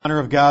honor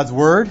of God's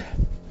Word.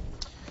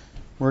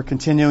 We're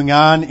continuing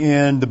on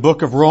in the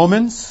book of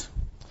Romans.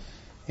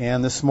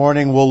 And this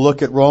morning we'll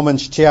look at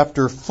Romans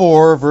chapter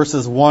 4,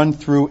 verses 1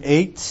 through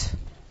 8.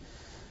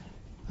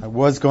 I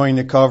was going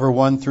to cover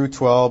 1 through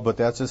 12, but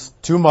that's just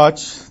too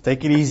much.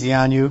 Take it easy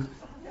on you.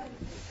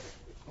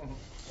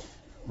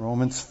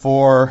 Romans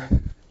 4,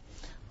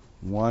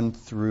 1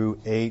 through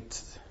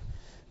 8.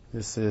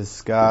 This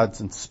is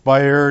God's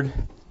inspired,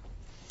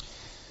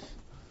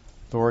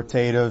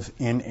 authoritative,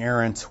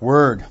 inerrant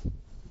word.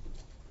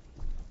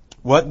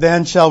 What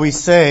then shall we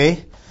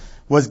say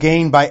was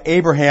gained by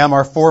Abraham,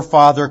 our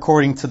forefather,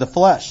 according to the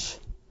flesh?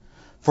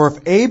 For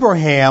if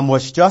Abraham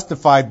was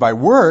justified by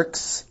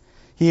works,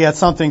 he had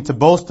something to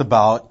boast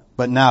about,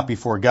 but not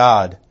before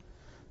God.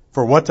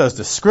 For what does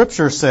the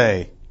Scripture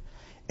say?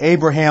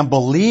 Abraham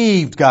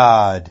believed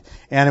God,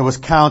 and it was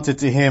counted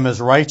to him as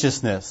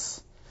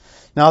righteousness.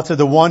 Now to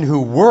the one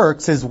who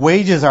works, his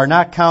wages are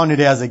not counted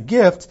as a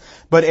gift,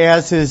 but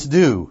as his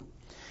due.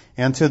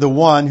 And to the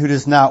one who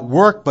does not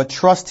work, but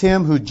trust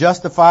him who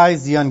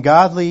justifies the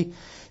ungodly,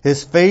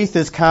 his faith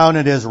is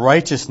counted as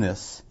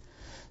righteousness.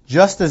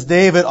 Just as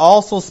David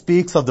also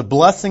speaks of the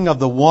blessing of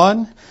the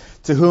one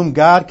to whom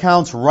God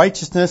counts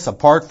righteousness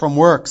apart from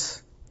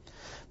works.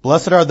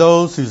 Blessed are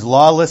those whose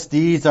lawless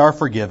deeds are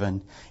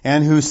forgiven,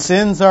 and whose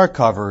sins are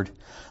covered.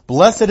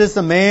 Blessed is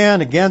the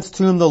man against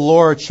whom the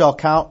Lord shall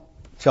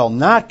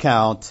not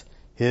count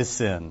his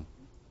sin.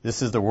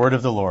 This is the word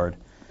of the Lord.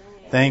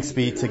 Thanks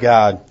be to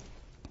God.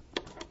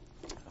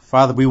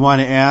 Father, we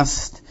want to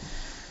ask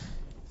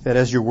that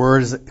as your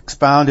word is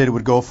expounded, it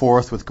would go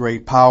forth with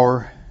great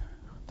power,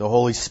 the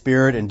Holy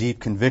Spirit, and deep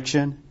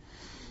conviction.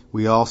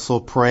 We also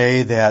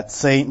pray that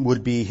Satan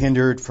would be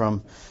hindered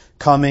from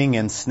coming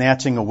and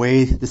snatching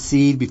away the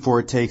seed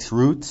before it takes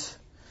root.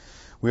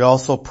 We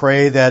also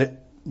pray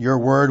that your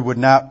word would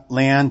not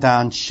land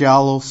on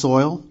shallow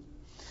soil.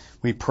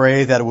 We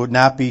pray that it would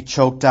not be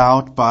choked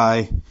out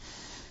by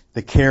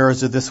the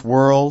cares of this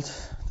world,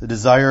 the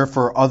desire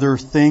for other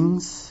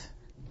things.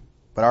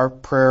 But our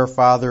prayer,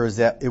 Father, is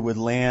that it would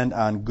land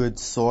on good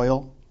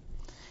soil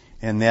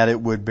and that it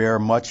would bear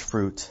much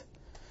fruit,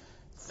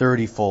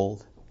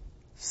 30-fold,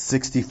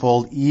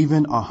 60-fold,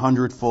 even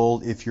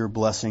 100-fold if your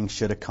blessing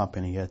should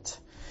accompany it.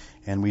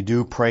 And we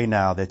do pray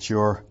now that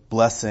your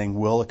blessing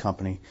will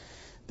accompany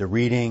the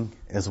reading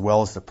as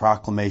well as the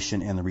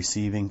proclamation and the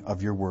receiving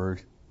of your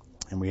word.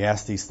 And we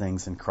ask these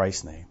things in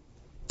Christ's name.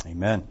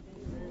 Amen.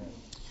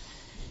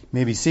 You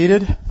may be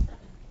seated.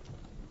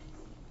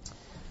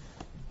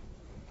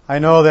 I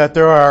know that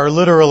there are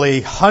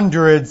literally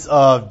hundreds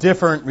of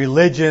different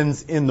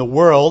religions in the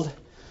world,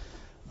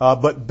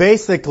 but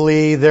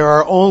basically there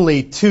are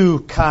only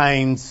two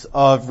kinds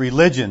of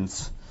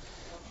religions.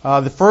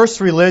 The first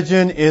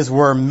religion is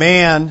where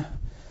man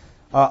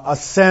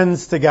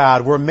ascends to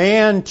God, where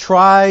man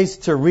tries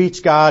to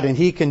reach God, and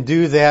he can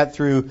do that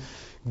through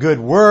good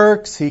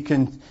works. He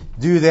can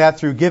do that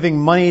through giving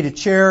money to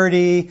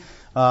charity.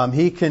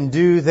 He can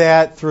do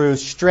that through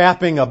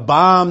strapping a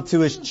bomb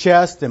to his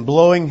chest and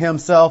blowing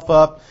himself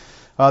up.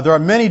 There are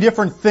many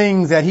different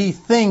things that he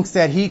thinks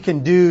that he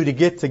can do to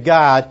get to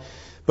God.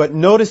 But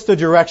notice the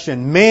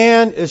direction.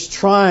 Man is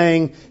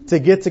trying to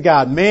get to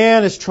God.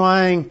 Man is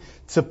trying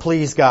to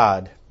please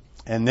God.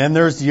 And then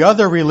there's the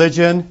other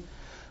religion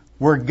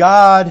where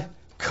God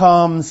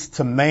comes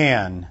to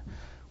man,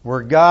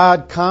 where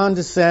God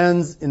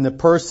condescends in the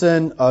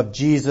person of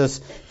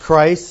Jesus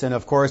Christ. And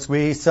of course,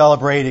 we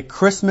celebrated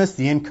Christmas,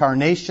 the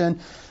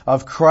incarnation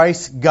of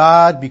Christ,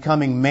 God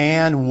becoming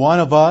man, one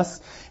of us.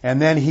 And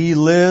then he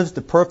lives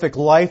the perfect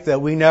life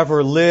that we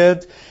never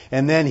lived.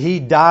 And then he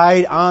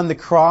died on the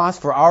cross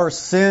for our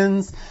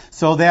sins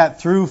so that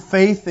through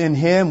faith in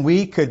him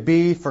we could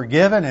be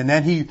forgiven. And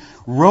then he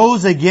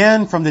rose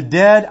again from the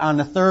dead on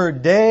the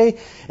third day.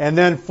 And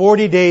then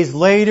 40 days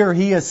later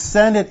he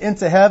ascended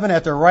into heaven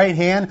at the right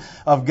hand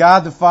of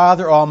God the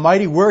Father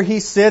Almighty, where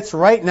he sits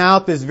right now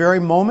at this very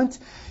moment,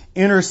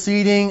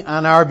 interceding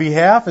on our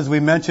behalf, as we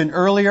mentioned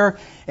earlier,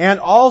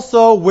 and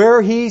also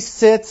where he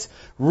sits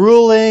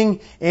ruling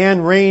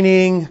and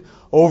reigning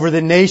over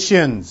the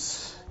nations.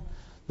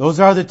 Those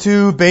are the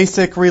two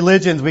basic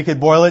religions. We could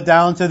boil it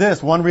down to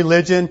this. One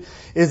religion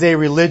is a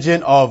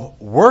religion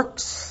of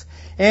works,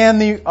 and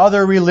the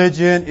other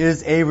religion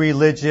is a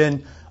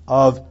religion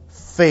of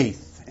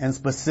faith, and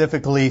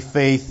specifically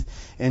faith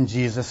in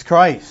Jesus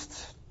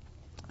Christ.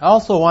 I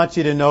also want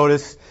you to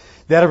notice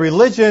that a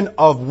religion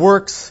of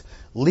works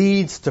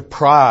leads to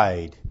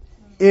pride.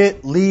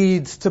 It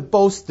leads to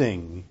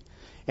boasting.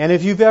 And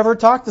if you've ever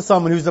talked to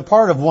someone who's a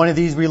part of one of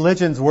these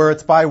religions where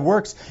it's by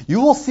works,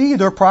 you will see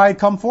their pride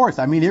come forth.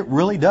 I mean, it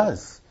really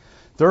does.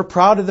 They're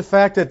proud of the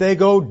fact that they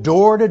go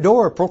door to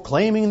door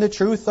proclaiming the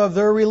truth of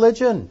their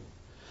religion.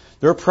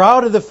 They're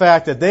proud of the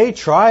fact that they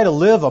try to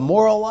live a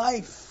moral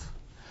life,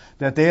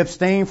 that they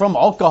abstain from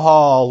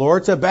alcohol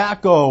or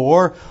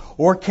tobacco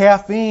or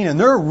caffeine. And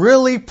they're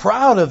really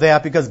proud of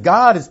that because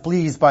God is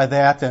pleased by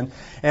that.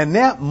 And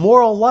that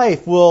moral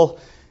life will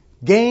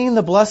gain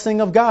the blessing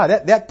of God.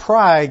 That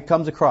pride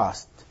comes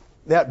across.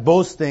 That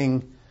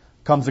boasting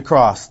comes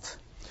across.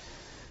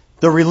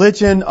 The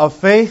religion of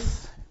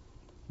faith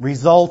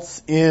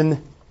results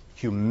in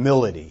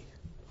humility.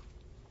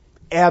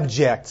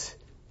 Abject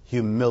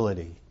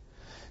humility.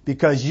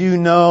 Because you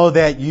know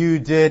that you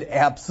did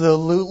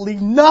absolutely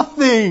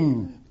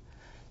nothing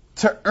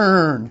to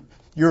earn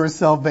your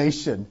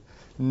salvation.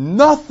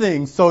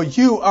 Nothing. So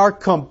you are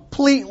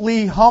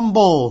completely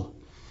humble.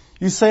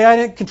 You say, I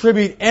didn't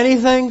contribute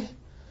anything?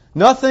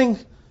 Nothing?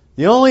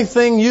 The only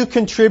thing you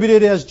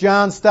contributed, as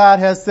John Stott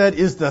has said,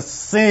 is the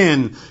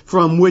sin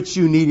from which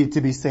you needed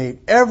to be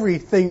saved.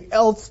 Everything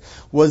else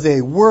was a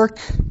work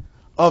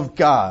of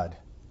God.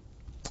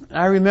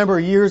 I remember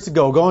years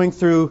ago going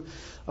through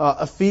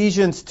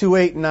Ephesians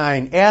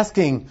 2:8-9,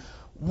 asking,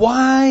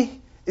 why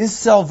is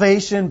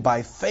salvation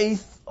by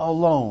faith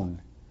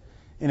alone?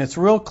 And it's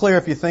real clear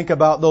if you think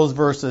about those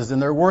verses,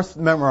 and they're worth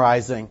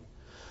memorizing.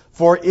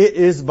 For it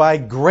is by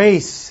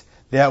grace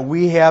that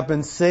we have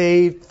been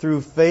saved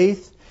through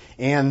faith,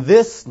 and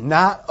this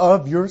not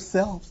of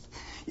yourselves.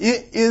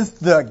 It is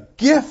the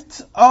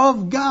gift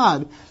of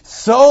God.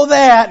 So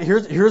that,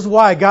 here's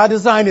why God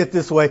designed it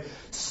this way,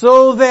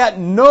 so that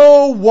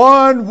no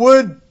one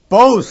would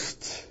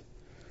boast.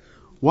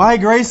 Why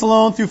grace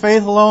alone, through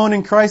faith alone,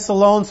 in Christ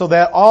alone, so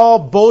that all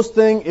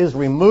boasting is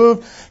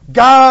removed.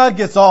 God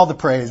gets all the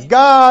praise.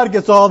 God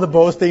gets all the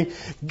boasting.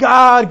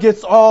 God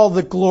gets all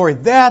the glory.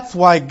 That's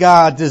why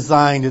God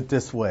designed it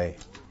this way.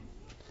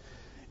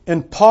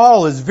 And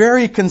Paul is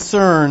very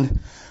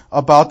concerned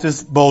about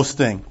this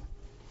boasting.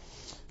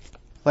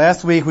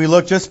 Last week we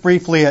looked just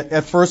briefly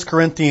at 1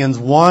 Corinthians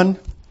 1,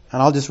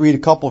 and I'll just read a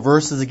couple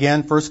verses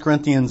again. 1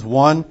 Corinthians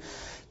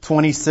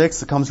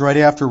 1:26. It comes right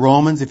after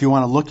Romans if you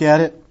want to look at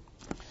it.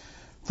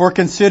 For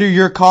consider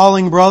your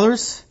calling,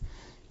 brothers.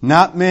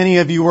 Not many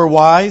of you were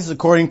wise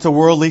according to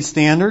worldly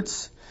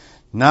standards.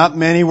 Not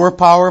many were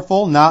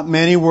powerful. Not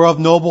many were of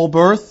noble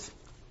birth.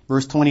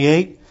 Verse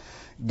 28.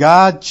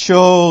 God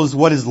chose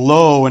what is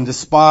low and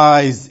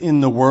despised in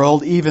the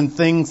world, even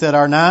things that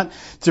are not,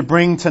 to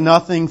bring to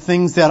nothing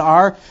things that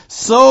are,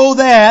 so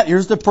that,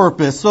 here's the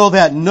purpose, so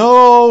that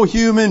no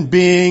human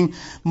being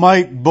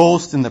might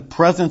boast in the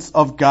presence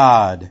of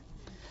God.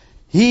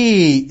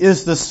 He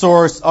is the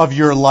source of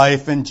your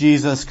life in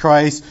Jesus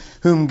Christ,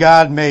 whom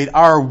God made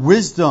our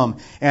wisdom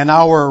and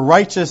our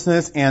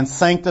righteousness and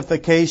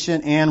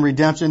sanctification and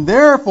redemption.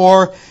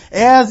 Therefore,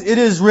 as it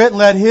is written,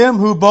 let him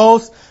who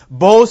boasts,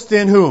 boast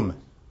in whom?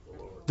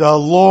 The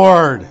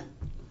Lord.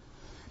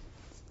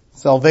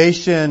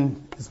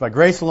 Salvation is by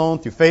grace alone,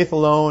 through faith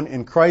alone,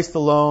 in Christ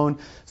alone,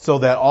 so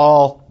that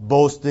all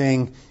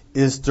boasting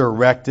is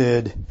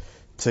directed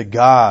to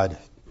God.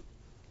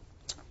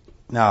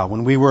 Now,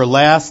 when we were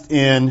last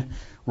in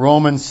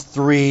Romans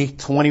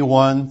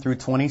 3:21 through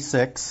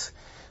 26,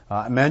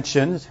 I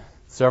mentioned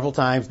several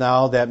times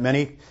now that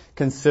many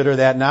consider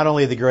that not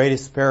only the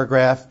greatest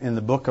paragraph in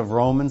the book of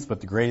Romans,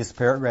 but the greatest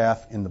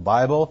paragraph in the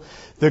Bible,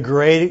 the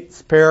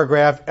greatest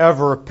paragraph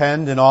ever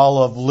penned in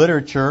all of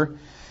literature,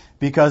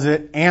 because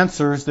it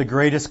answers the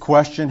greatest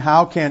question: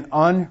 how can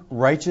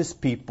unrighteous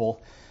people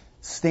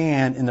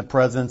stand in the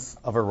presence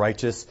of a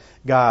righteous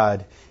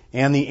God?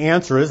 And the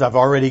answer is, I've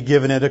already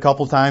given it a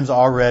couple times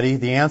already,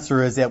 the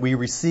answer is that we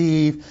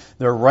receive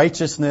the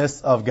righteousness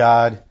of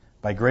God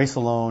by grace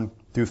alone,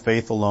 through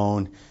faith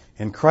alone,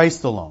 in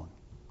Christ alone.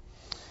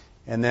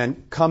 And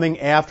then coming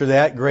after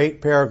that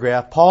great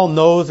paragraph, Paul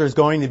knows there's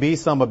going to be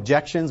some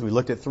objections. We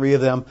looked at 3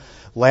 of them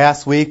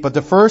last week, but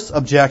the first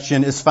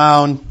objection is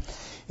found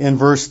in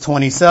verse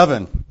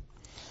 27,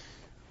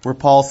 where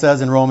Paul says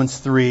in Romans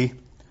 3,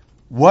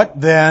 what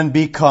then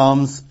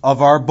becomes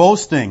of our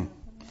boasting?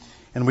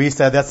 And we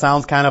said that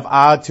sounds kind of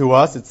odd to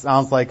us. It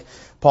sounds like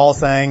Paul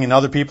saying, and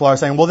other people are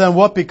saying, well then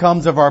what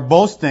becomes of our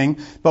boasting?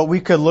 But we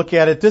could look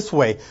at it this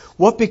way.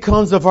 What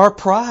becomes of our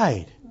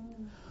pride?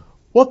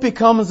 What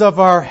becomes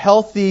of our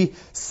healthy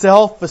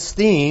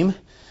self-esteem?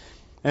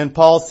 And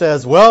Paul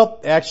says, well,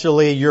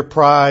 actually your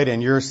pride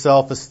and your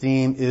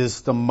self-esteem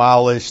is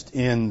demolished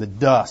in the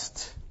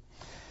dust.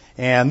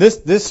 And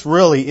this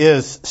really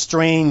is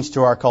strange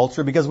to our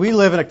culture, because we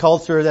live in a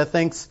culture that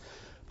thinks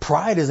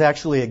pride is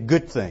actually a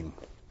good thing.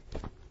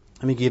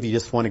 Let me give you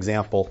just one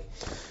example.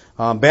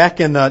 Back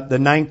in the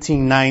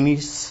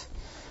 1990s,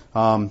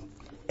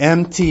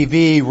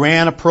 MTV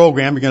ran a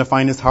program, you're going to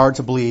find this hard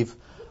to believe,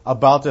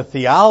 about the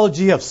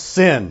theology of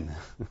sin.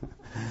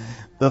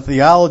 The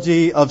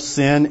theology of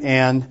sin,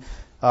 and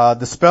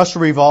the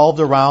special revolved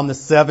around the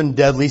 7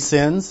 deadly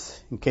sins.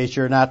 In case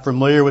you're not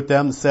familiar with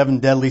them, the 7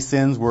 deadly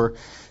sins were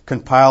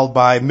compiled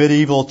by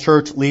medieval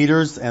church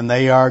leaders, and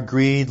they are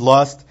greed,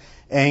 lust,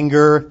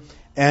 anger,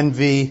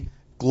 envy,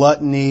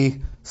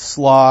 gluttony,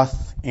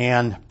 sloth,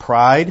 and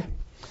pride.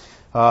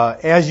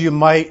 As you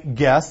might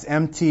guess,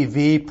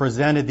 MTV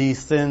presented these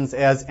sins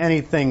as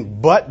anything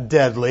but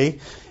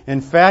deadly. In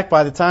fact,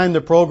 by the time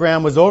the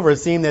program was over, it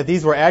seemed that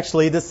these were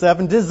actually the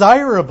 7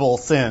 desirable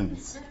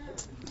sins.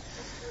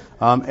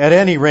 At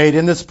any rate,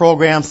 in this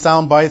program,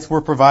 sound bites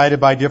were provided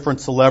by different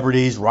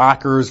celebrities,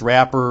 rockers,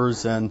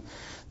 rappers, and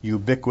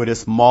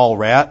ubiquitous mall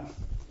rat.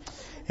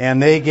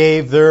 And they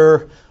gave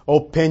their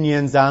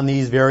opinions on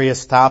these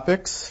various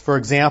topics. For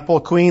example,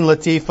 Queen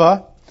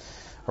Latifah,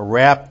 a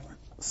rap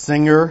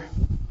singer,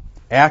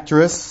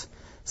 actress,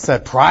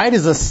 said, "Pride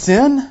is a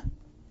sin?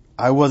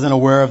 I wasn't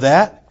aware of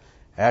that."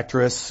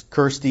 Actress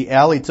Kirstie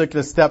Alley took it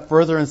a step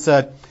further and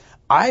said,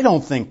 "I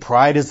don't think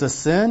pride is a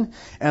sin,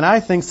 and I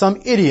think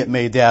some idiot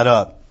made that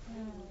up."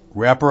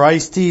 Rapper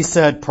Ice-T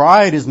said,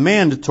 "Pride is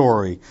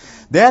mandatory.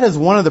 That is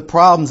one of the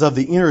problems of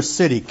the inner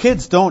city.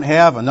 Kids don't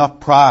have enough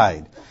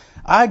pride.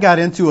 I got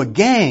into a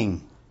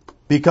gang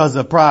because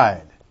of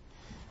pride."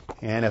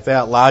 And if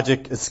that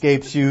logic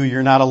escapes you,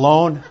 you're not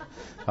alone.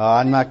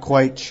 I'm not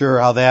quite sure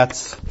how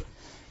that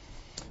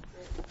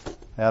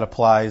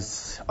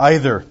applies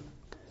either.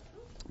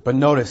 But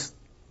notice,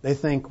 they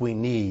think we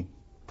need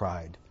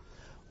pride.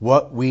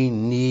 What we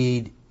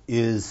need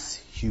is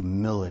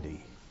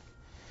humility.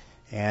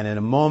 And in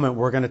a moment,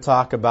 we're going to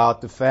talk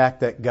about the fact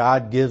that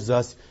God gives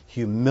us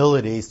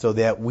humility so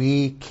that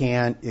we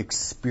can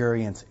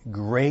experience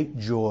great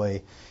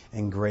joy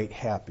and great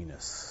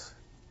happiness.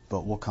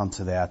 But we'll come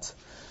to that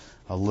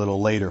a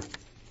little later.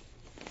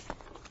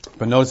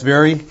 But notice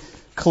very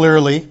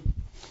clearly,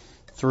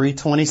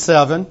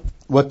 3:27,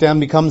 what then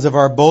becomes of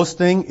our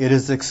boasting? It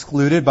is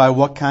excluded by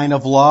what kind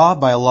of law?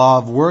 By a law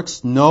of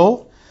works?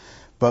 No,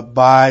 but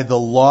by the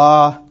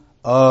law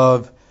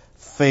of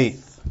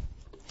faith.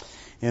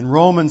 In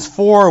Romans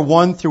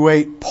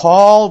 4:1-8,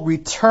 Paul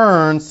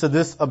returns to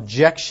this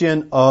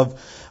objection of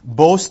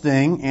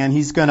boasting, and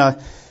he's going to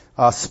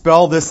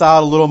spell this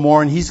out a little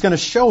more, and he's going to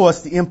show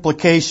us the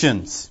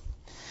implications.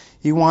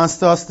 He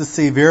wants us to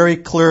see very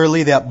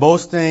clearly that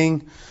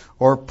boasting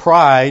or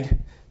pride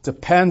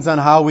depends on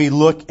how we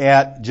look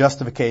at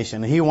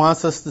justification. He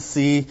wants us to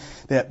see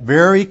that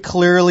very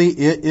clearly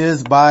it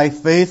is by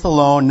faith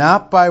alone,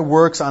 not by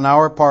works on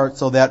our part,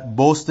 so that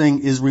boasting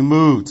is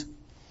removed.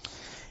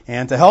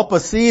 And to help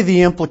us see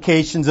the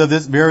implications of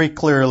this very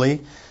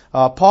clearly,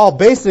 Paul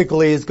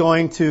basically is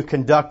going to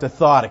conduct a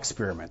thought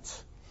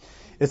experiment.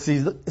 It's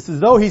as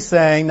though he's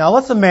saying, now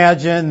let's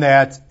imagine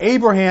that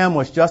Abraham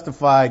was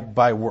justified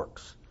by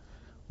works.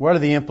 What are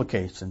the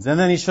implications? And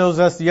then he shows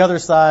us the other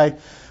side.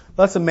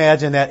 Let's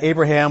imagine that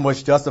Abraham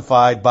was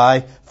justified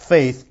by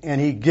faith,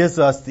 and he gives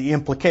us the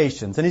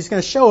implications. And he's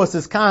going to show us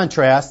this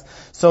contrast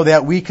so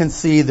that we can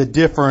see the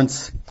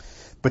difference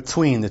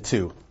between the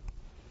two.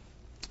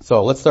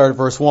 So let's start at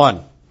verse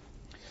 1.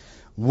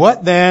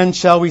 What then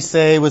shall we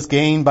say was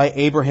gained by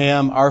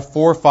Abraham, our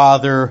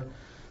forefather,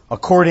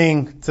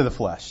 according to the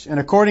flesh? And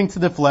according to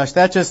the flesh,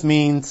 that just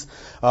means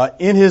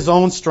in his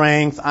own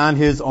strength, on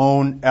his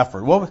own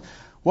effort.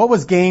 What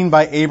was gained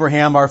by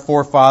Abraham, our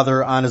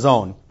forefather, on his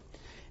own?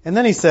 And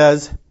then he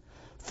says,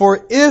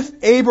 for if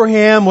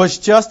Abraham was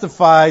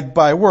justified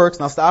by works,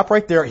 now stop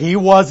right there. He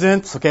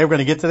wasn't. Okay, we're going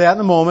to get to that in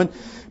a moment.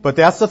 But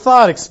that's the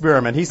thought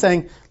experiment. He's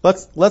saying,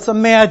 let's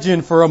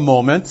imagine for a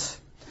moment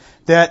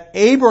that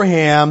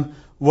Abraham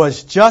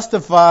was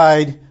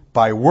justified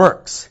by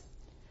works.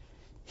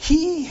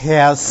 He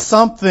has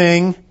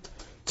something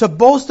to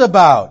boast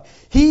about.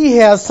 He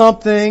has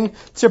something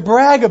to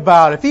brag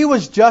about. If he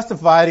was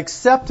justified,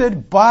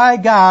 accepted by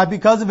God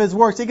because of his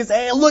works, he can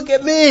say, hey, look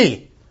at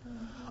me.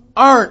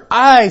 Aren't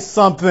I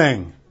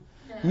something?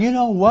 You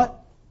know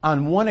what?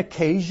 On one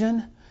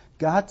occasion,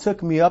 God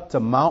took me up to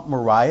Mount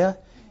Moriah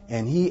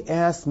and he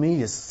asked me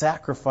to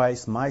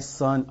sacrifice my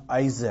son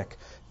Isaac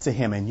to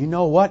him. And you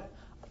know what?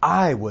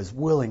 I was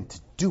willing to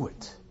do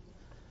it.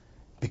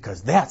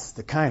 Because that's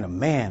the kind of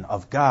man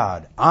of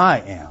God I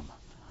am.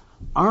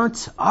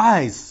 Aren't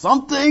I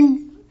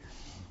something?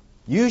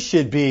 You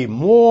should be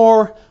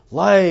more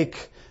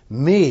like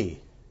me.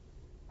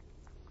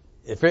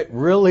 If it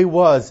really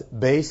was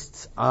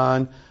based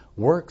on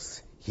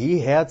works, he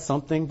had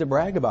something to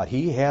brag about.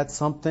 He had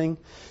something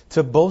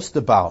to boast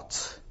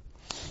about.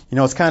 You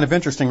know, it's kind of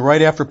interesting.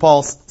 Right after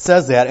Paul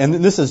says that, and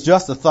this is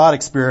just a thought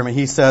experiment,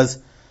 he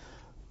says,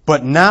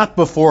 but not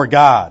before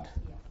God.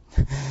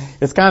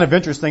 It's kind of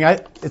interesting.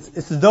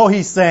 It's as though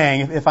he's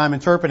saying, if I'm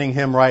interpreting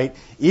him right,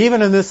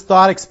 even in this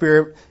thought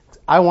experiment,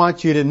 I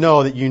want you to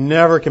know that you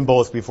never can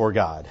boast before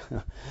God.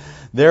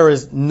 There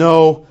is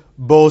no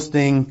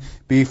boasting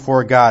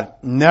before God.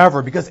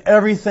 Never. Because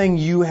everything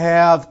you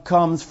have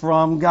comes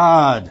from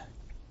God.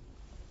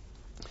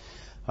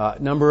 A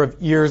number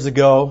of years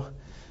ago,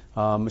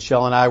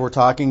 Michelle and I were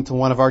talking to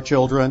one of our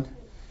children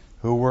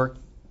who were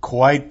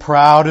quite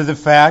proud of the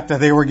fact that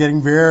they were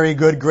getting very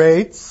good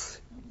grades.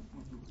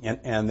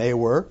 And they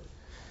were.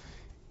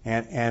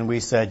 And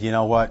we said, you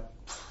know what?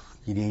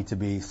 You need to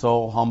be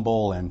so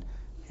humble and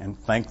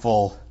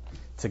thankful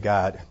to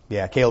God.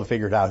 Yeah, Caleb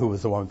figured out who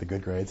was the one with the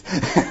good grades.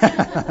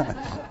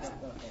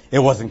 It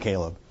wasn't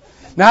Caleb.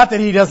 Not that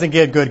he doesn't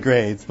get good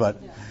grades,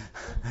 but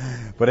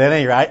at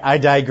any rate, I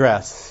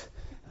digress.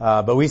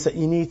 But we said,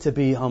 you need to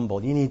be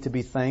humble. You need to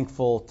be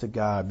thankful to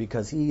God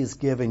because He has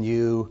given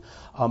you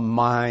a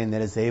mind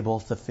that is able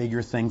to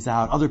figure things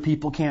out. Other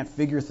people can't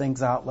figure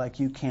things out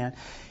like you can.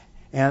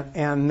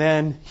 And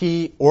then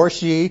he or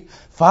she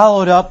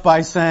followed up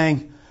by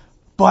saying,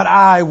 but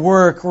I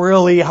work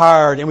really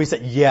hard. And we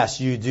said, yes,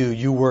 you do.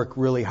 You work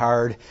really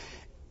hard.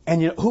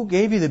 And who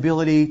gave you the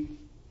ability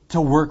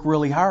to work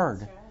really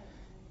hard?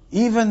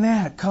 Even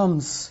that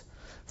comes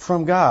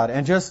from God.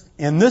 And just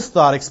in this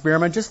thought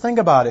experiment, just think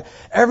about it.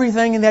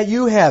 Everything that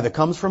you have, it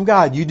comes from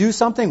God. You do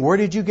something, where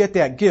did you get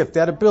that gift,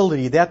 that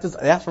ability,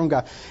 that's from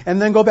God.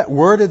 And then go back,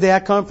 where did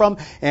that come from?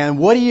 And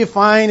what do you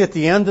find at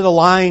the end of the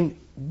line?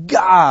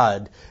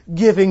 God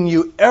giving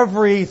you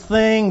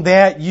everything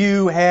that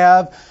you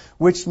have,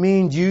 which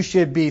means you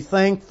should be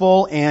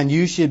thankful and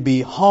you should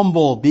be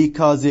humble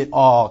because it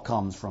all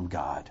comes from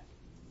God.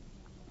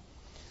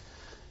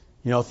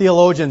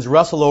 Theologians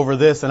wrestle over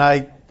this, and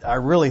I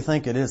really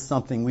think it is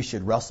something we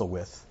should wrestle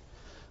with.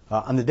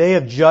 On the day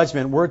of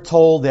judgment, we're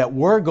told that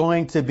we're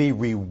going to be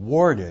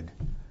rewarded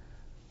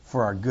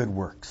for our good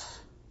works.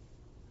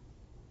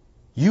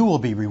 You will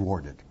be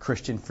rewarded,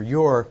 Christian, for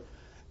your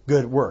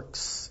good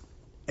works.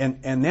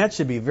 And that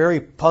should be very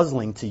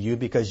puzzling to you,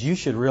 because you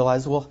should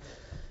realize, well,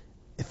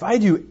 if I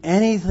do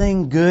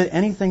anything good,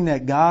 anything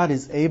that God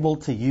is able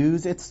to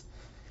use,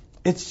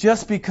 it's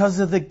just because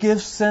of the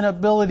gifts and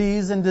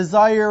abilities and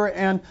desire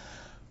and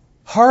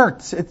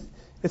heart.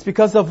 It's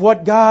because of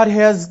what God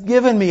has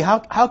given me.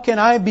 How can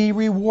I be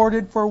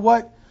rewarded for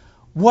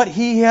what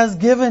He has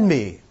given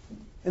me?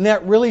 And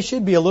that really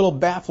should be a little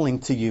baffling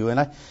to you.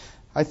 And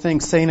I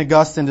think St.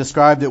 Augustine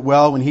described it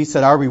well when he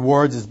said our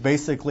rewards is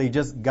basically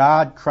just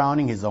God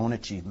crowning His own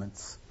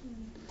achievements.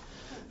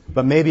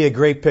 But maybe a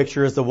great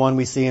picture is the one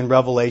we see in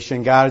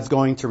Revelation. God is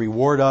going to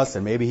reward us,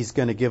 and maybe He's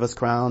going to give us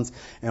crowns,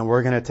 and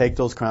we're going to take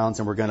those crowns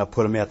and we're going to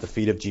put them at the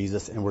feet of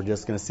Jesus, and we're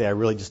just going to say, I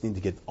really just need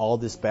to get all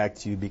this back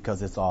to you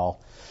because it's all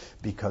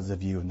because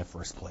of you in the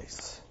first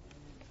place.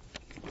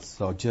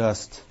 So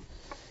just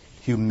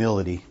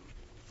humility.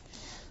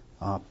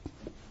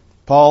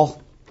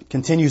 Paul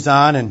continues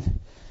on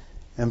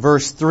in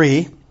verse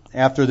 3,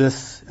 after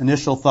this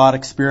initial thought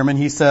experiment,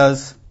 he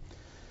says,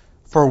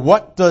 "For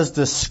what does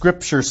the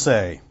Scripture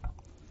say?"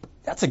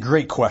 That's a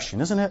great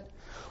question, isn't it?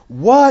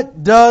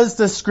 What does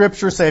the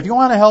Scripture say? If you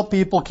want to help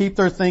people keep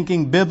their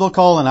thinking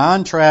biblical and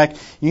on track,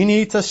 you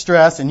need to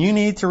stress and you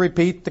need to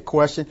repeat the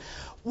question,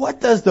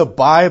 what does the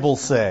Bible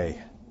say?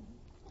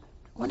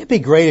 Wouldn't it be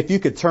great if you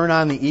could turn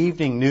on the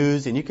evening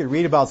news and you could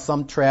read about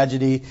some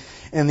tragedy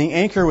and the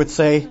anchor would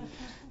say,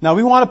 now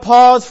we want to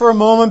pause for a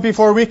moment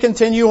before we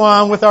continue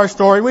on with our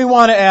story. We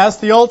want to ask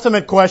the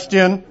ultimate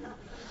question,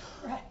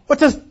 what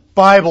does the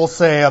Bible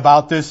say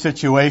about this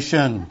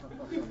situation?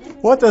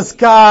 What does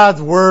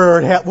God's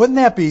Word have? Wouldn't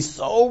that be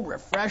so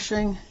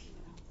refreshing?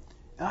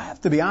 And I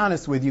have to be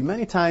honest with you,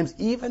 many times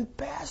even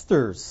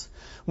pastors,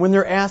 when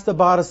they're asked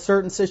about a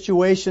certain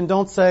situation,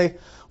 don't say,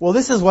 well,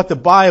 this is what the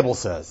Bible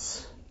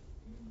says.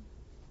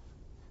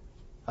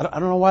 I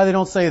don't know why they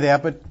don't say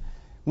that, but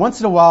once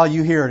in a while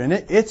you hear it, and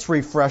it's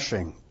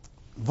refreshing.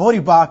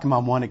 Voddie Baucham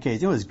on one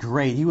occasion, it was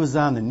great. He was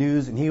on the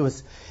news and he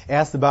was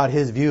asked about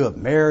his view of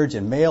marriage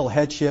and male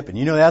headship,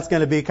 and that's going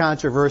to be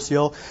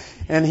controversial.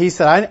 And he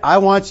said, I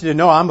want you to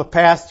know I'm a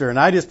pastor and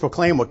I just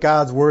proclaim what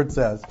God's Word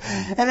says.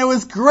 And it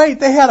was great.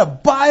 They had a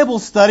Bible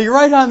study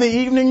right on the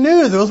evening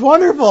news. It was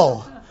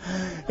wonderful.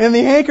 And the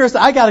anchor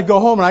said, I got to go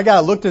home and I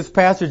got to look this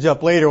passage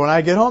up later when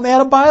I get home. They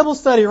had a Bible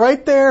study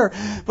right there.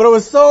 But it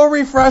was so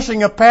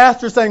refreshing, a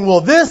pastor saying,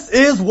 well, this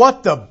is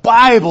what the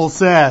Bible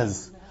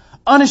says.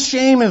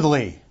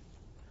 Unashamedly.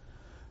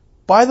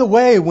 By the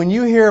way, when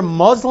you hear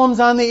Muslims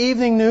on the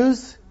evening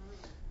news,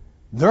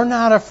 they're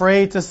not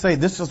afraid to say,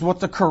 this is what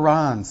the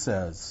Quran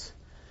says.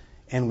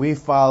 And we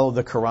follow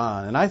the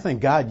Quran. And I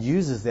think God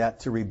uses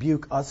that to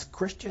rebuke us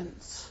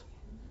Christians.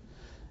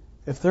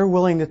 If they're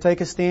willing to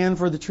take a stand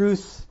for the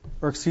truth,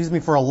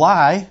 for a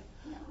lie,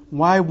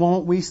 why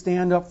won't we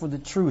stand up for the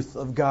truth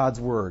of God's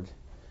Word?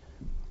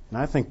 And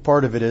I think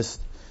part of it is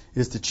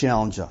to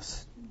challenge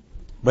us.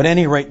 But at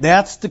any rate,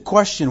 that's the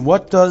question.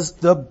 What does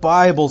the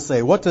Bible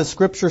say? What does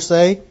Scripture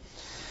say?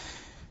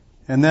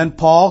 And then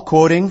Paul,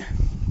 quoting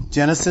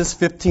Genesis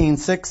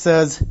 15:6,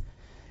 says,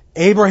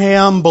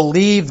 Abraham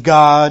believed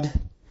God,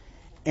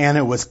 and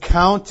it was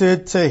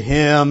counted to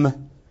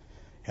him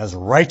as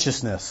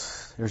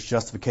righteousness. There's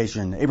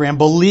justification. Abraham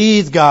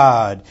believed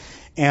God,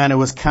 and it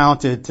was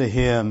counted to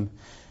him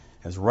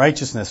as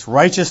righteousness.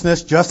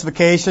 Righteousness,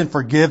 justification,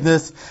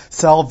 forgiveness,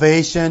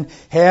 salvation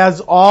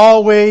has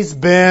always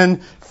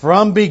been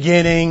from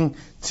beginning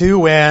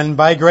to end,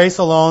 by grace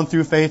alone,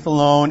 through faith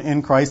alone,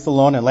 in Christ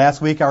alone. And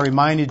last week I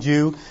reminded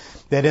you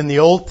that in the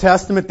Old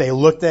Testament they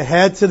looked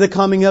ahead to the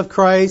coming of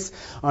Christ.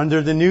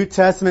 Under the New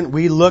Testament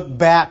we look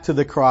back to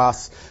the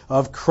cross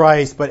of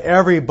Christ. But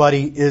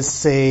everybody is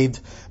saved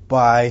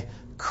by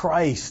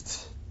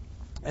Christ.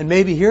 And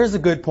maybe here's a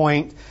good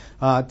point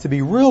to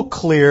be real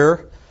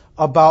clear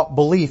about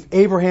belief.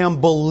 Abraham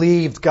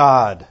believed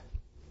God.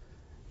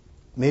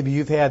 Maybe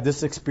you've had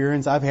this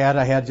experience. I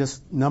had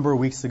just a number of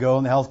weeks ago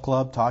in the health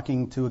club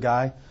talking to a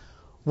guy.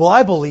 Well,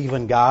 I believe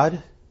in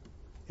God.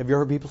 Have you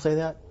heard people say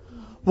that?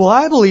 Well,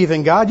 I believe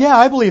in God. Yeah,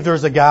 I believe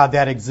there's a God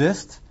that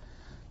exists.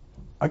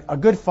 A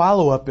good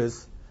follow-up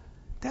is,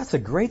 that's a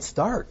great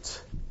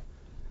start.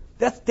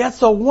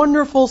 That's a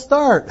wonderful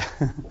start.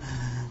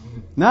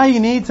 Now you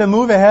need to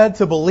move ahead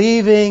to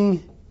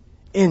believing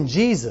in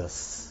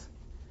Jesus.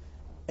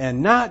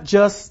 And not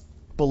just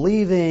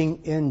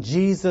believing in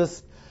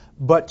Jesus,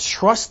 but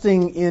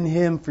trusting in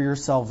Him for your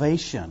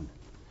salvation.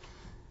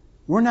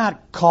 We're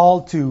not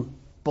called to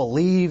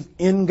believe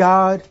in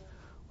God.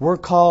 We're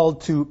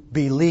called to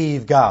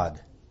believe God.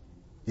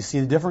 You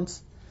see the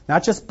difference?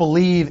 Not just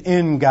believe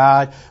in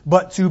God,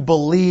 but to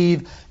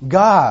believe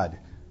God.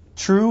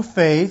 True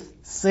faith,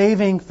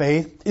 saving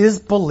faith, is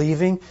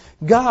believing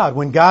God.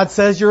 When God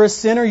says you're a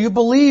sinner, you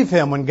believe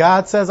Him. When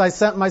God says, I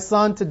sent my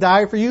Son to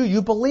die for you,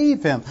 you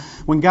believe Him.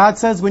 When God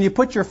says, when you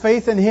put your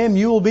faith in Him,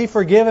 you will be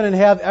forgiven and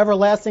have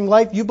everlasting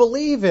life, you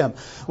believe Him.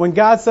 When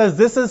God says,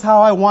 this is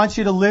how I want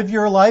you to live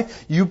your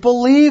life, you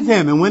believe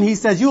Him. And when He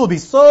says, you will be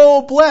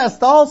so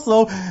blessed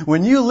also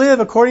when you live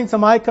according to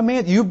my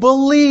command, you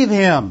believe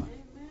Him.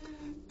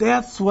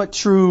 That's what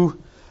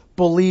true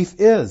belief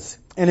is.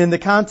 And in the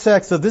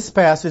context of this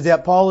passage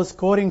that Paul is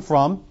quoting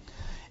from,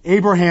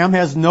 Abraham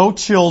has no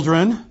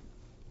children.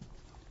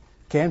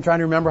 Okay, I'm trying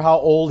to remember how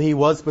old he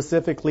was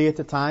specifically at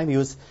the time. He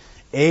was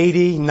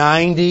 80,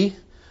 90.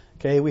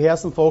 Okay, we have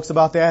some folks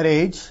about that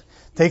age.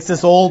 Takes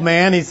this old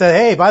man, he said,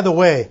 hey, by the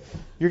way,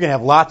 you're going to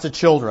have lots of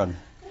children.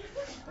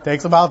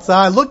 Takes him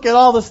outside. Look at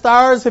all the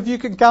stars, if you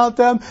can count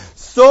them.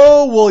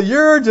 So will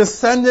your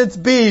descendants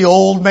be,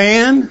 old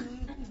man.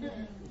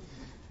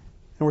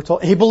 And we're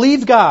told he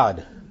believed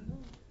God.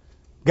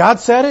 God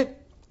said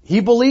it. He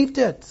believed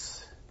it.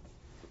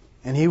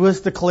 And he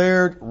was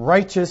declared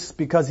righteous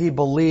because he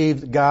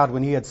believed God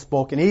when he had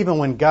spoken, even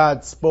when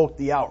God spoke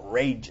the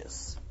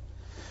outrageous.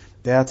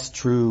 That's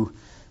true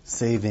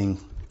saving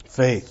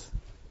faith.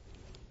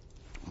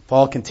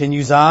 Paul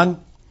continues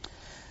on.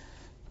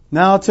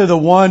 Now to the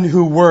one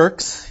who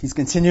works. He's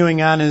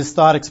continuing on in his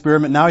thought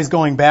experiment. Now he's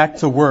going back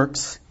to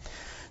works.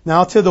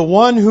 Now to the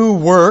one who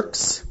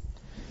works,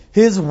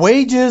 his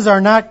wages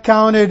are not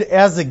counted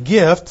as a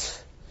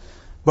gift,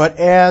 but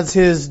as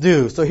his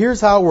due. So here's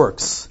how it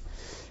works.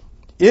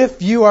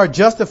 If you are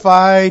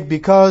justified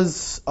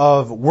because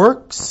of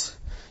works,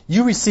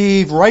 you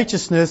receive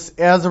righteousness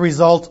as a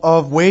result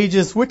of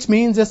wages, which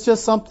means it's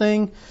just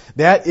something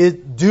that is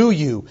due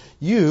you.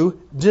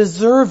 You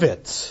deserve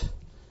it.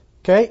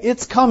 Okay?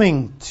 It's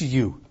coming to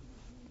you.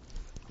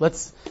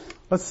 Let's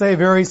say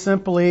very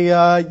simply, you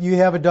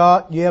have a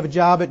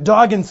job at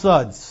Dog and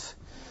Suds.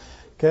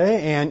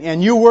 Okay,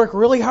 and you work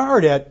really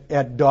hard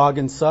at Dog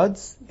and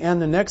Suds, and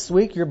the next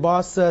week your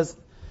boss says,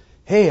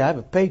 hey, I have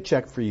a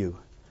paycheck for you.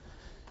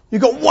 You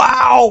go,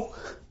 wow,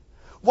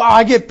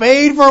 I get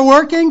paid for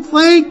working?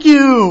 Thank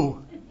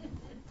you.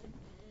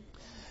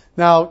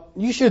 Now,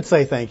 you should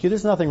say thank you.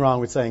 There's nothing wrong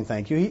with saying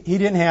thank you. He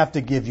didn't have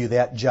to give you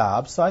that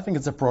job, so I think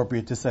it's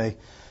appropriate to say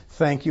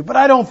thank you. But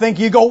I don't think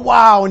you go,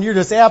 wow, and you're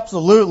just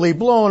absolutely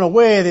blown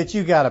away that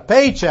you got a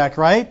paycheck,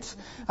 right?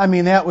 I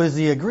mean, that was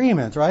the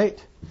agreement,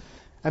 right?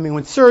 I mean,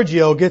 when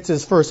Sergio gets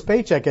his first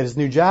paycheck at his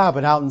new job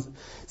and out in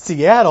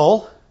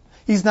Seattle,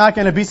 he's not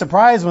going to be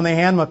surprised when they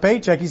hand him a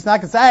paycheck. He's not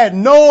going to say, I had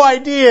no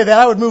idea that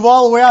I would move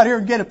all the way out here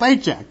and get a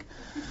paycheck.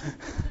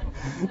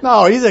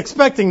 No, he's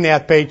expecting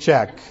that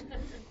paycheck.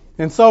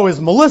 And so is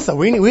Melissa.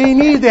 We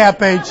need that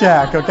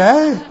paycheck,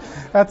 okay?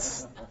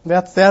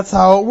 That's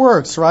how it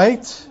works,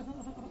 right?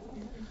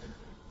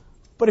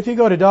 But if you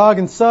go to Dog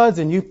and Suds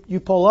and you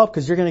pull up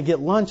because you're going to get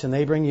lunch and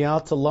they bring you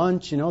out to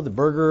lunch, you know, the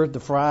burger, the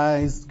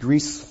fries,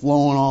 grease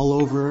flowing all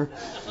over.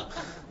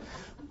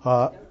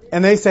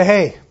 And they say,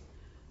 hey,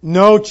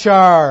 no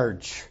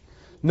charge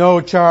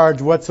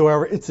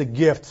whatsoever. It's a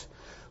gift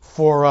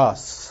for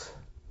us.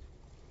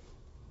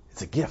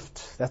 It's a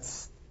gift.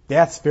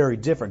 That's very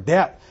different.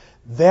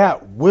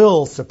 That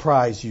will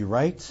surprise you,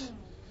 right?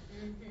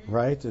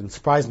 Right? And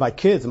surprise my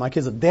kids. And my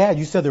kids are, Dad,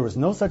 you said there was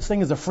no such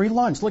thing as a free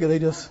lunch. Look at they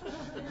just...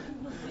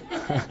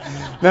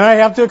 Then I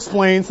have to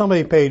explain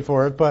somebody paid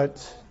for it, but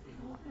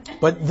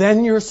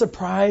then you're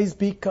surprised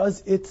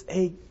because it's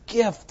a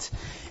gift.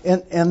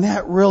 And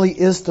that really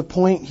is the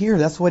point here.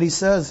 That's what he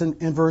says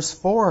in verse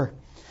 4.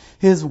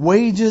 His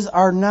wages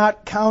are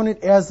not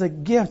counted as a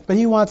gift, but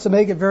he wants to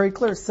make it very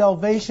clear.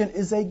 Salvation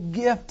is a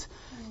gift.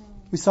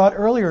 We saw it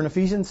earlier in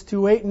Ephesians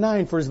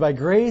 2:8-9. For it is by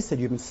grace that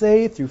you've been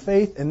saved through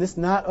faith, and this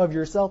not of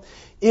yourself.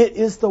 It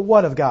is the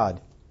what of God?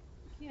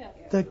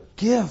 The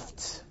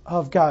gift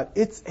of God.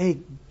 It's a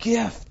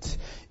gift.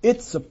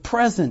 It's a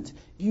present.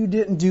 You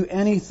didn't do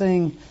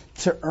anything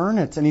to earn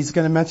it. And he's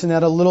going to mention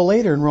that a little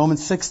later in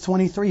Romans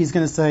 6:23. He's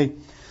going to say,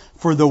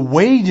 for the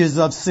wages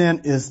of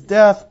sin is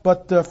death,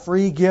 but the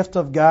free gift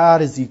of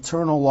God is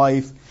eternal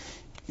life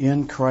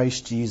in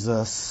Christ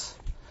Jesus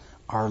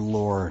our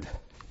Lord.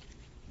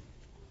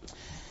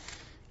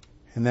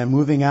 And then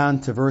moving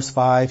on to verse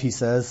 5, he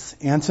says,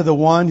 and to the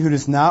one who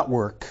does not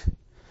work,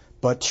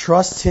 but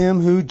trust him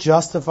who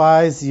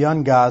justifies the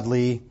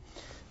ungodly,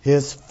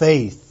 his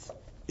faith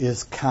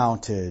is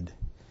counted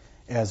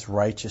as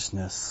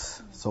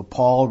righteousness. So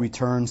Paul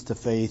returns to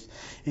faith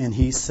and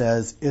he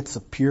says it's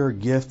a pure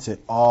gift.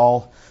 It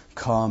all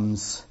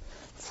comes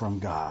from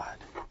God.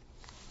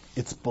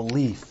 It's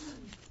belief.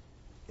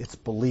 It's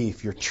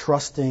belief. You're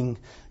trusting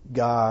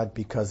God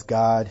because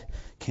God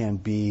can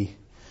be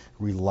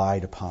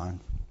relied upon.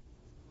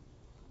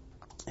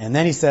 And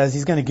then he says,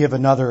 he's going to give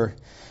another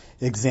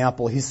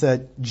example. He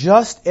said,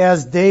 just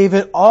as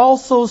David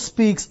also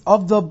speaks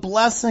of the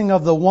blessing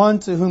of the one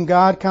to whom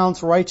God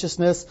counts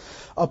righteousness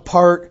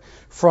apart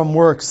from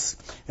works.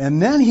 And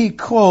then he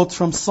quotes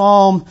from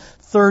Psalm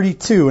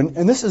 32.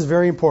 And this is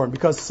very important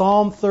because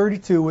Psalm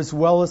 32 as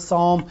well as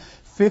Psalm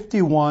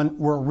 51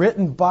 were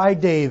written by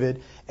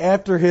David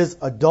after his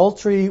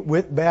adultery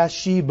with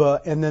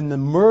Bathsheba and then the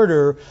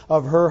murder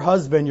of her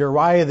husband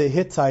Uriah the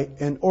Hittite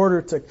in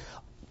order to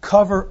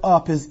cover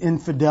up his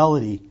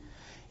infidelity.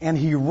 And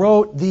he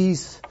wrote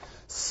these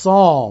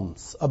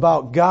psalms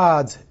about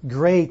God's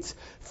great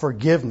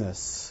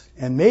forgiveness.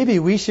 And maybe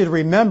we should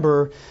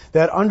remember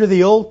that under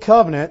the Old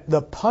Covenant,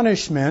 the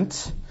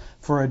punishment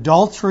for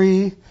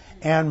adultery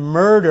and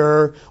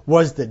murder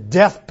was the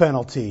death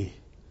penalty.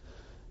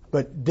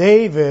 But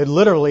David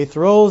literally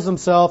throws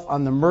himself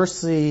on the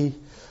mercy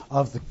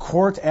of the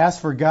court,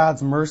 asks for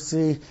God's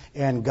mercy,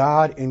 and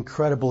God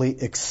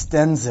incredibly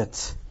extends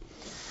it.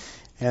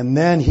 And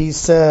then he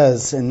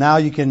says, and now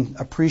you can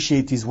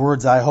appreciate these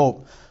words, I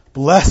hope,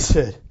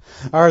 blessed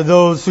are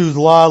those whose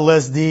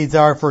lawless deeds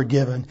are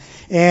forgiven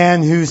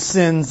and whose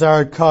sins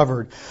are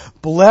covered.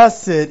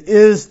 Blessed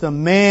is the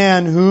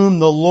man whom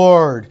the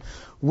Lord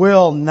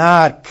will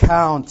not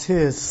count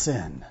his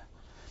sin.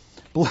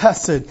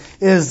 Blessed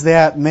is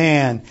that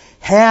man.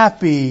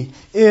 Happy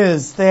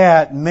is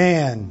that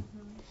man.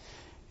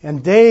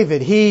 And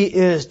David, he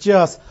is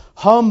just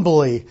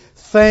humbly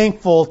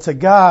thankful to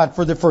God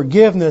for the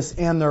forgiveness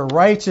and the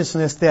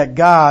righteousness that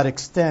God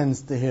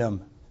extends to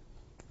him.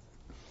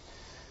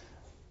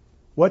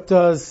 What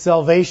does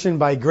salvation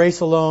by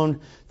grace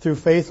alone, through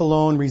faith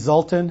alone,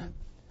 result in?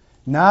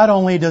 Not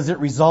only does it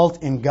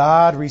result in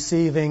God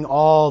receiving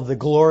all the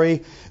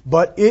glory,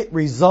 but it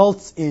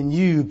results in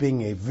you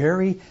being a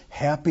very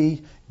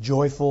happy,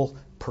 joyful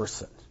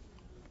person.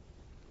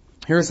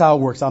 Here's how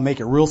it works. I'll make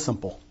it real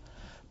simple.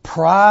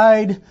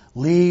 Pride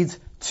leads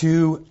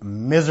to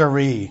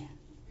misery.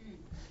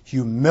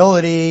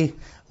 Humility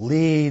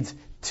leads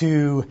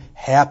to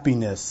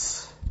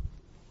happiness.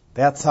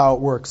 That's how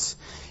it works.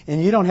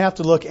 And you don't have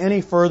to look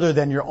any further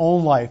than your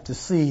own life to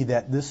see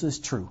that this is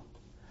true.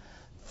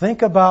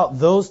 Think about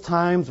those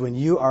times when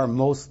you are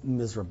most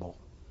miserable.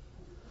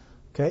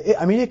 Okay?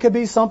 I mean, it could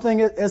be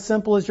something as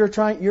simple as you're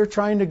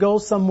trying to go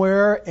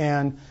somewhere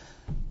and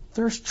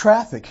there's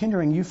traffic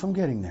hindering you from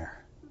getting there.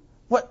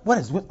 What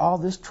is with all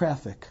this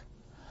traffic?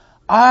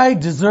 I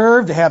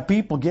deserve to have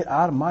people get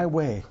out of my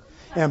way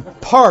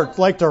and park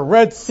like the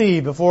Red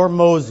Sea before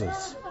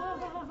Moses.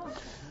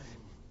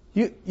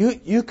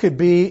 You could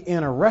be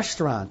in a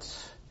restaurant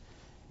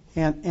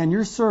and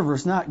your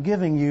server's not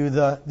giving you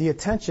the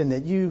attention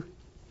that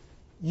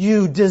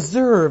you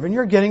deserve, and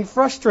you're getting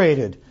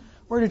frustrated.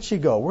 Where did she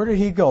go? Where did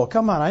he go?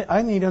 Come on,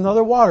 I need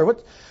another water.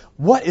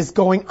 What is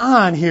going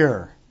on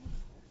here?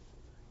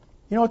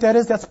 You know what that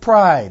is? That's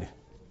pride.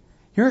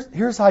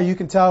 Here's how you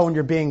can tell when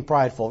you're being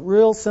prideful.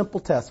 Real simple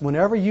test.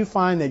 Whenever you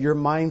find that your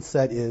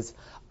mindset is,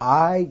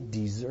 I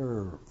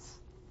deserve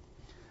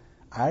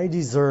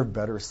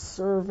better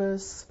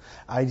service.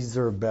 I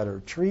deserve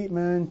better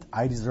treatment.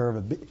 I deserve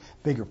a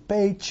bigger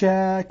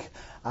paycheck.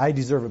 I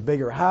deserve a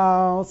bigger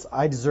house.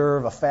 I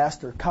deserve a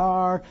faster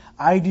car.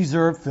 I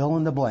deserve fill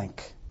in the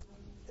blank.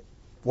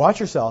 Watch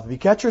yourself. If you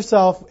catch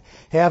yourself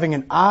having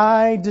an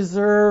I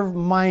deserve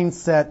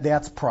mindset,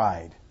 that's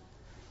pride.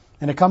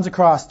 And it comes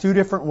across two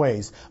different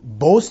ways.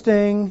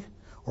 Boasting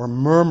or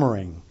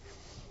murmuring.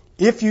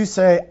 If you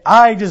say,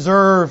 I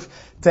deserve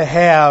to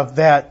have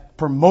that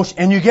promotion,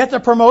 and you get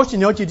the promotion, you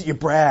know what you do? You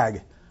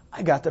brag.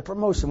 I got the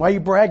promotion. Why are you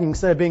bragging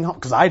instead of being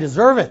humble? Because I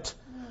deserve it.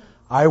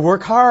 I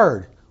work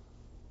hard.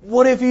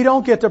 What if you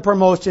don't get the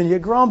promotion? You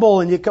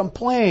grumble and you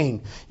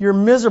complain. You're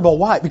miserable.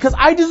 Why? Because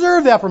I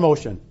deserve that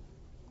promotion.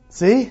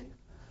 See?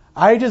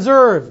 I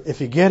deserve.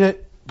 If you get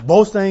it,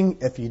 boasting.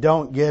 If you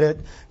don't get it,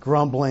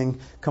 grumbling,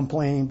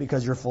 complaining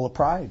because you're full of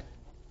pride.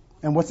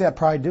 And what's that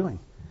pride doing?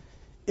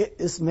 It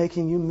is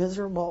making you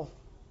miserable.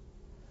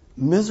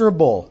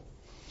 Miserable.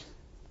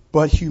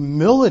 But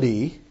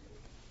humility,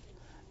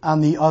 on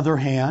the other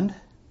hand,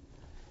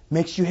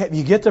 makes you happy.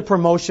 You get the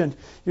promotion.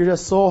 You're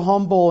just so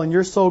humble and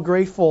you're so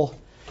grateful.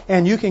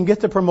 And you can get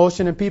the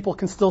promotion and people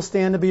can still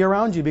stand to be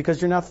around you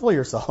because you're not full of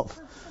yourself.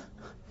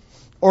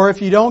 Or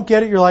if you don't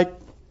get it, you're like,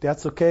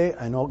 that's okay.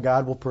 I know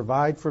God will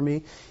provide for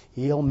me.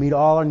 He'll meet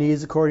all our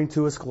needs according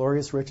to His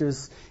glorious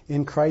riches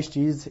in Christ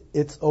Jesus.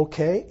 It's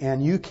okay.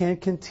 And you can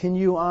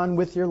continue on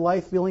with your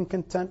life feeling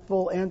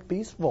contentful and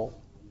peaceful.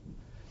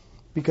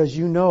 Because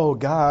you know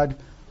God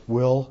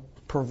will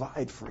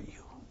provide for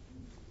you.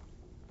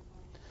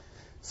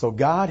 So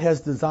God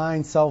has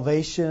designed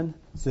salvation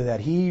so that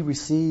He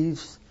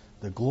receives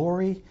the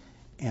glory,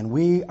 and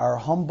we are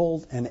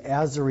humbled, and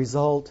as a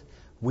result,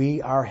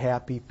 we are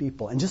happy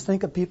people. And just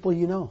think of people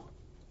you know.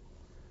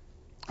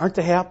 Aren't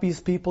the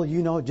happiest people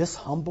you know just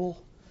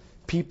humble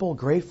people,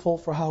 grateful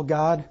for how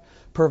God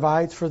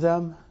provides for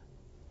them?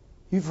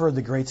 You've heard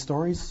the great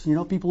stories. You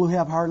know, people who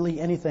have hardly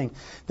anything.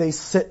 They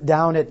sit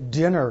down at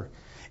dinner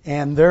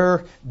And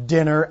their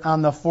dinner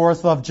on the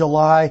 4th of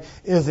July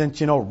isn't,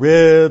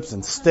 ribs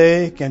and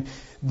steak. And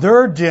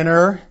their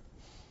dinner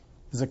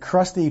is a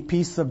crusty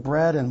piece of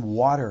bread and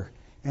water.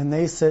 And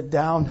they sit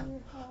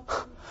down.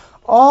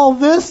 All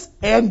this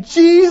and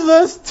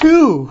Jesus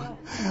too.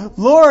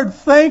 Lord,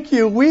 thank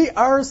you. We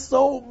are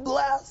so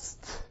blessed.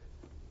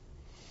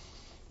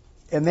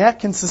 And that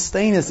can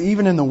sustain us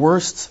even in the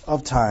worst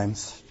of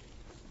times.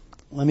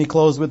 Let me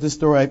close with this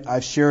story.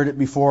 I've shared it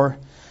before,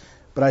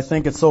 but I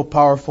think it's so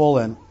powerful,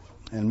 and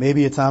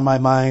maybe it's on my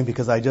mind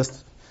because I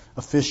just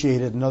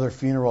officiated another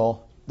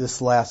funeral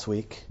this last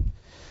week.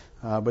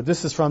 But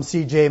this is from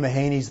C.J.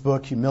 Mahaney's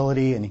book,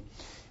 Humility, and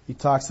he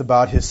talks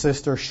about his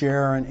sister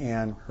Sharon,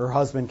 and her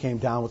husband came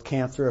down with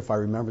cancer, if I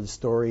remember the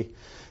story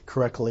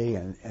correctly,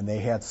 and they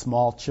had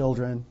small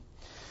children.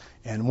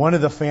 And one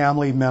of the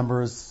family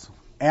members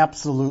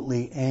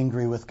absolutely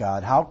angry with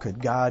God. How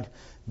could God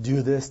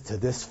do this to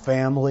this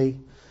family?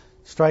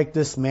 Strike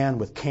this man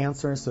with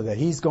cancer so that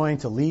he's going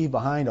to leave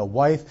behind a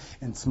wife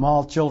and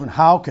small children.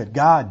 How could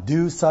God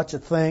do such a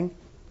thing?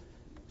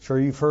 Sure,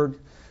 you've heard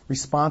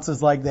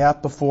responses like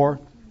that before.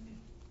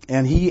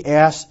 And he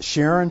asked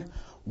Sharon,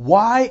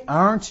 "Why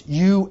aren't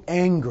you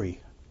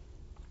angry?"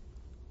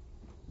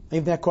 I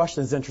think that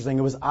question is interesting.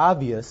 It was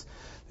obvious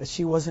that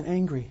she wasn't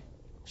angry.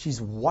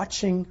 She's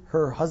watching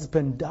her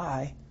husband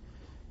die,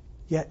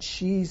 yet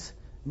she's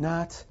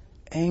not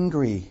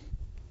angry.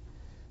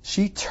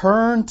 She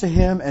turned to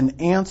him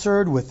and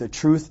answered with the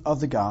truth of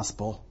the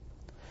gospel.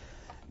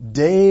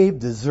 Dave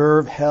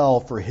deserved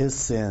hell for his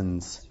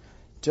sins,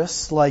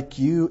 just like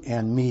you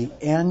and me.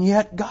 And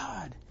yet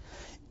God,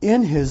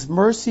 in His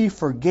mercy,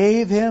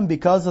 forgave him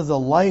because of the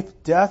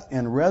life, death,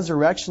 and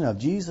resurrection of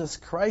Jesus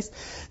Christ.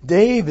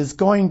 Dave is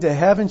going to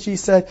heaven. She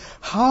said,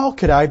 how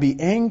could I be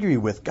angry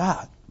with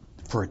God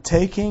for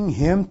taking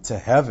him to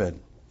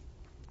heaven?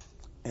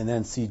 And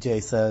then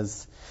CJ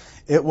says,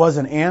 it was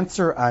an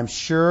answer I'm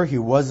sure he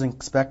wasn't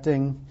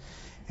expecting,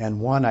 and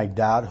one I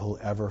doubt he'll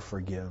ever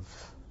forgive.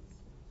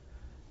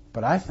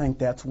 But I think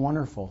that's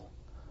wonderful,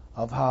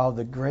 of how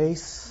the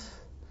grace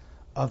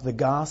of the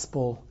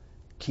gospel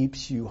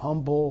keeps you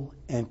humble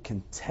and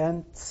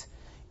content,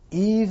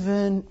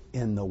 even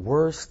in the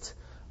worst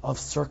of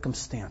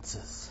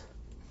circumstances.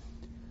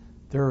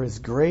 There is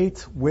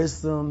great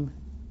wisdom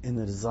in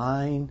the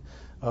design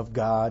of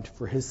God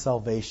for His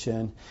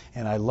salvation.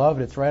 And I love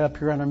it. It's right up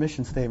here on our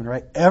mission statement,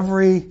 right?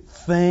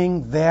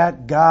 Everything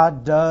that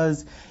God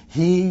does,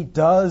 He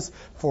does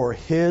for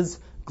His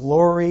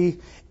glory,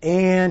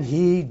 and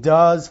He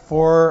does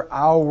for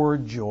our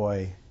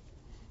joy.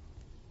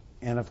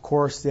 And of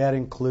course, that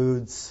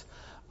includes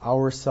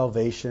our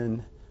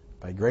salvation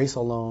by grace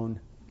alone,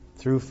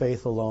 through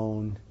faith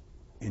alone,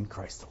 in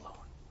Christ alone.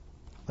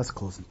 Let's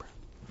close in prayer.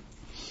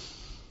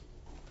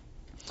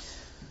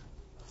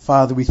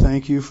 Father, we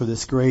thank you for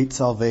this great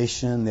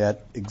salvation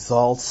that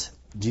exalts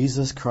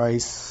Jesus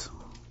Christ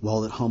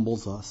while it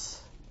humbles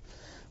us.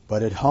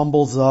 But it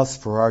humbles us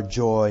for our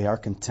joy, our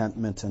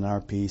contentment, and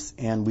our peace.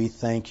 And we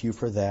thank you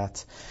for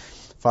that.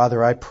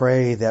 Father, I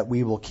pray that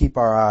we will keep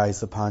our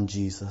eyes upon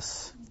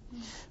Jesus.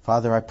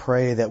 Father, I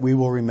pray that we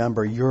will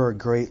remember your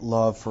great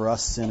love for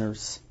us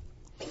sinners.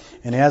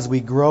 And as we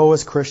grow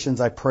as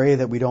Christians, I pray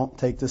that we don't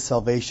take this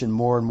salvation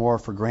more and more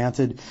for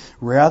granted.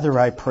 Rather,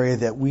 I pray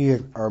that we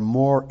are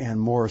more and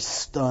more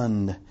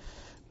stunned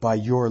by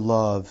your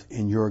love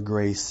and your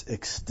grace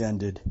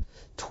extended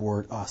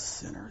toward us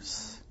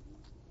sinners.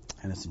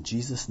 And it's in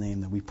Jesus'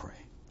 name that we pray.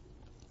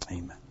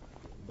 Amen.